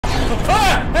No,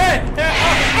 vent!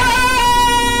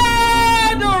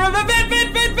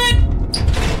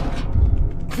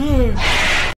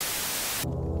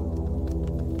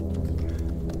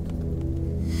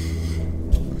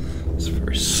 It's a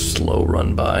very slow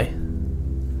run by.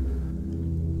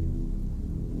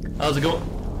 How's it going?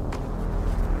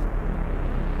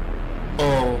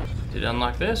 Oh, did it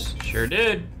unlock this? Sure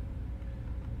did.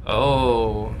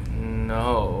 Oh,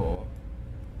 no.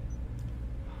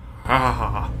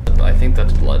 Ah, I think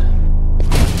that's blood.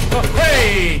 Oh,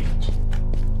 hey!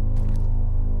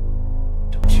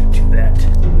 Don't you do that.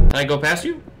 Can I go past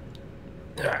you?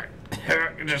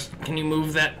 Just, can you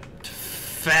move that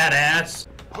fat ass?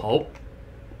 Hope.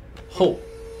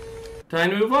 Time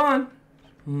to move on.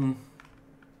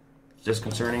 It's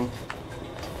disconcerting.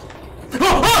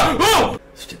 Oh!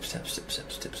 Step. No.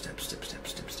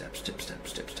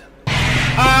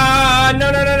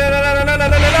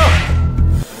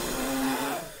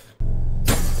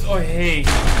 Oh, hey.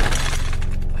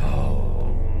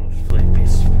 Oh,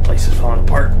 this place is falling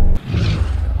apart.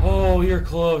 Oh, you're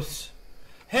close.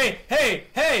 Hey!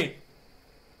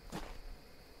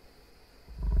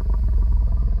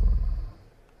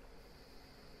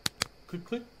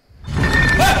 Click.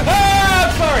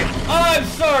 I'm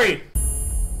sorry!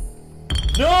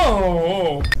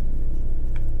 No!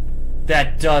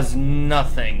 That does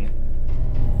nothing.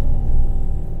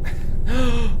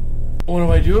 What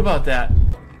do I do about that?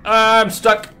 I'm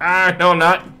stuck. No, I'm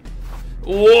not.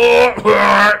 What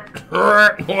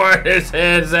is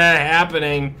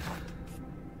happening?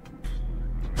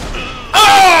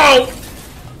 Oh!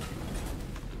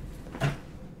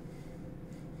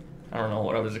 I don't know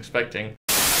what I was expecting.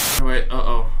 Wait,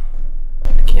 uh-oh.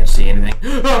 I can't see anything.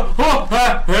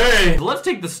 Hey! Let's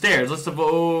take the stairs. Let's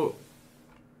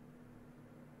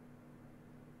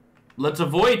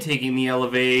avoid taking the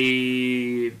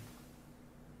elevator.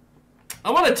 I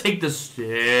want to take the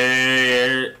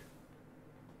stairs.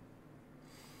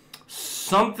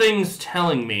 Something's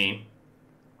telling me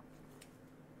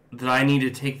that I need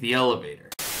to take the elevator.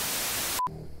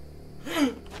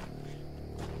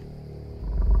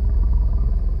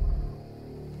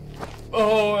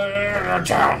 Oh,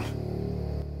 down.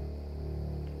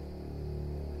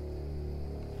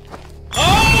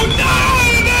 Oh, no!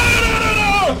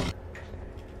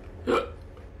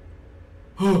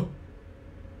 Oh,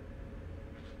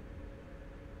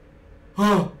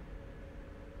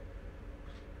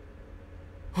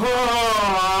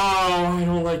 I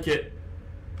don't like it.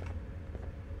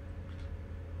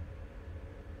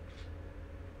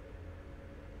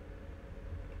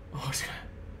 Oh, it's gonna...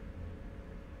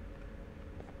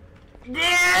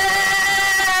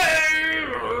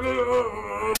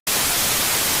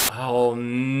 Oh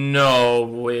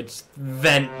no, it's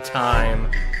vent time.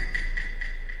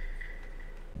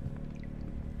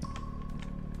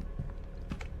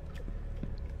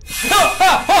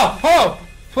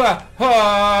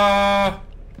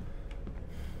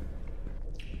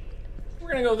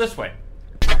 We're gonna go this way.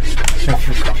 I don't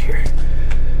feel good here.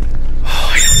 Oh,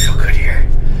 I don't feel good here.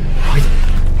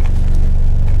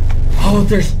 Oh,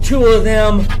 there's two of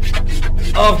them.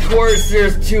 Of course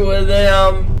there's two of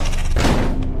them.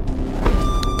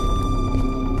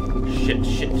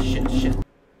 Shit.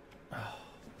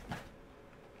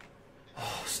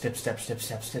 Oh, step.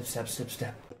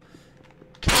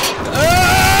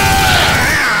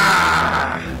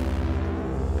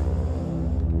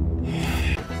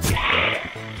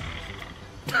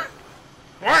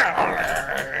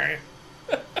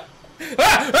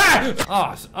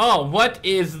 Oh, what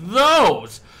is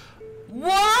those?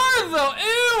 What are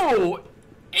those?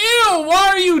 Ew! Why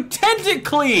are you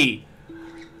tentacly?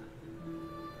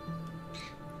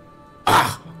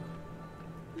 Ah!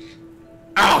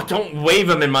 Oh, don't wave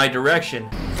them in my direction.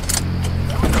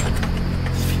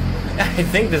 I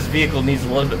think this vehicle needs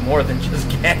a little bit more than just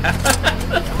gas.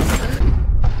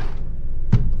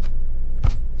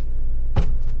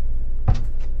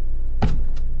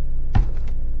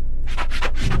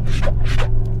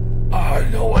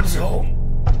 No one's home.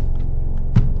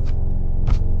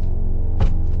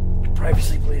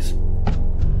 Privacy, please.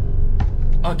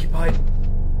 Occupied.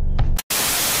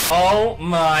 Oh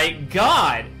my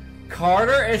god!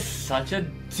 Carter is such a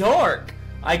dork!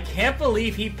 I can't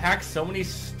believe he packs so many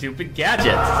stupid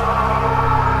gadgets.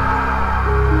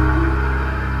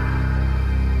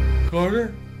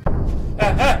 Carter?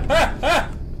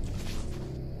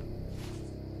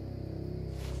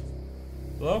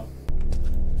 Hello?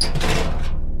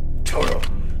 Toto.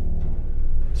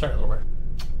 Sorry, little bird.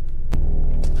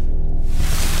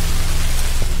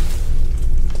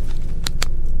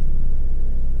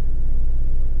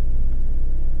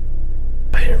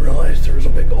 I didn't realize there was a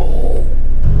big hole.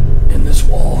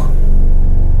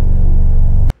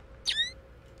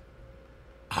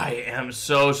 I'm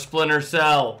so Splinter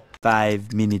Cell.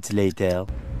 5 minutes later.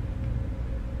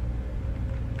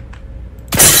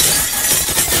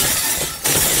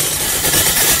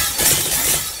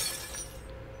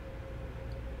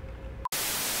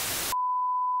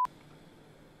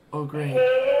 Oh, great. Oh!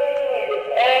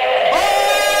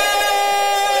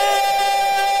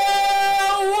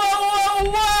 Whoa,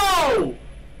 whoa, whoa!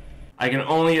 I can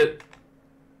only...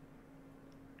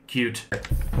 Cute.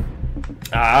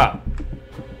 Ah.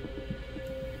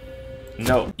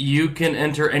 No. You can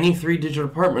enter any 3-digit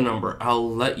apartment number. I'll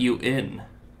let you in.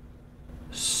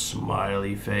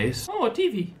 Smiley face. Oh, a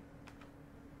TV.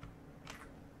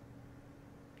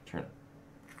 Turn.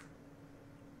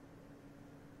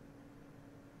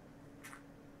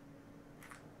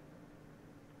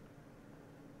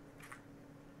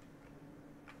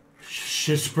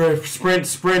 Shift, sprint,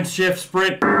 shift,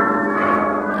 sprint.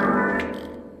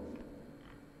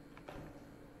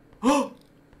 Oh!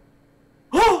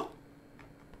 Oh!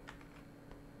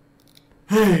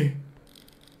 Hey!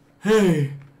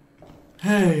 Hey!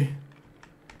 Hey!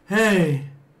 Hey!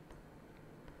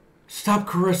 Stop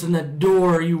caressing that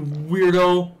door, you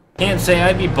weirdo! Can't say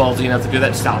I'd be ballsy enough to do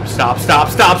that. Stop, stop, stop,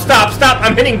 stop, stop, stop!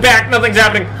 I'm hitting back, nothing's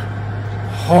happening!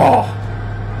 Oh!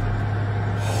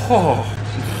 Oh!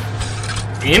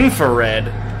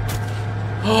 Infrared?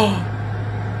 Oh!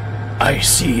 I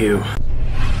see you.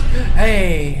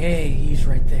 Hey, hey, he's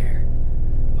right there.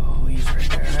 Oh, he's right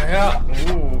there.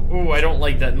 Ooh, ooh, I don't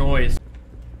like that noise.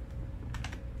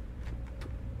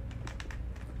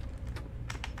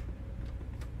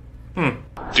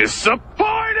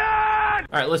 Disappointed!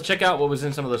 Alright, let's check out what was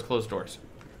in some of those closed doors.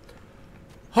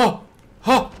 Ha!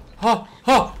 Ha! Ha!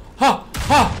 Ha! Ha!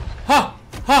 Ha! Ha!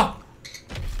 Ha!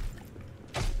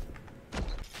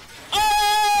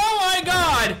 Oh my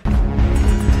god!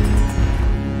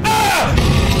 Ah!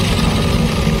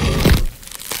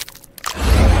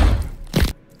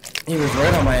 He was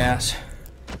right on my ass.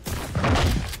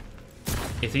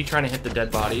 Is he trying to hit the dead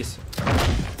bodies?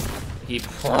 He...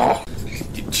 Oh.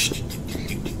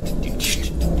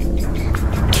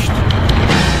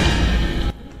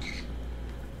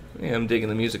 Yeah, I'm digging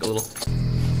the music a little.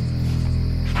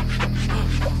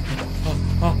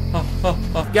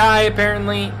 Guy,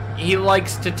 apparently, he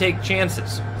likes to take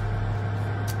chances.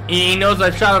 He knows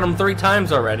I've shot at him 3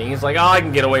 times already. He's like, oh, I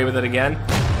can get away with it again.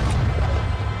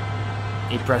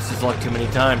 He pressed his luck too many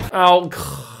times. Oh,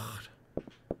 God.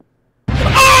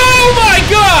 Oh, my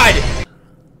God!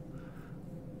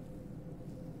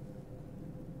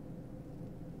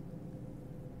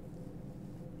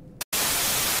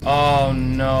 Oh,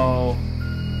 no.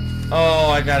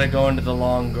 Oh, I gotta go into the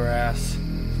long grass.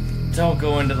 Don't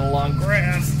go into the long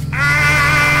grass.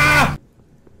 Ah!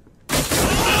 Whoa,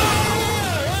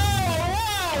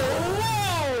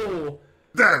 whoa, whoa.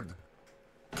 Dead!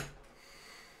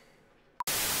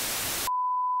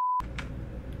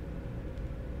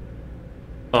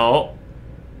 Oh.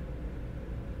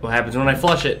 What happens when I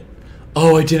flush it?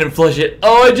 Oh, I didn't flush it.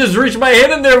 Oh, I just reached my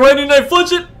hand in there. Why didn't I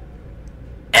flush it?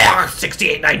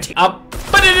 6819.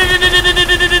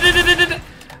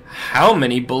 How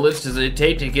many bullets does it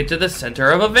take to get to the center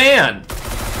of a van?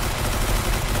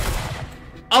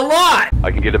 A lot!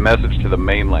 I can get a message to the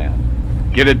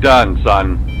mainland. Get it done,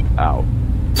 son. Out.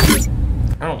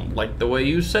 I don't like the way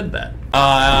you said that.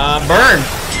 Burn!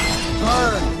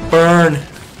 Burn! Burn!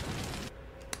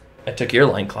 I took your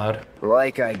line, Cloud.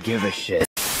 Like I give a shit.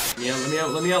 Yeah, let me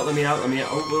out, let me out, let me out, let me out.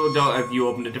 Oh, don't, you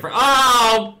opened a different...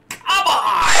 Oh! Come on!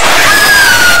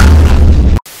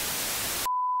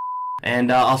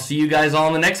 And I'll see you guys all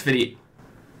in the next video.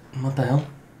 What the hell?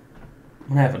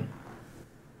 What happened?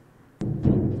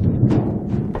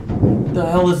 What the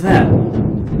hell is that? I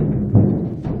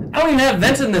don't even have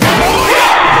vents in this.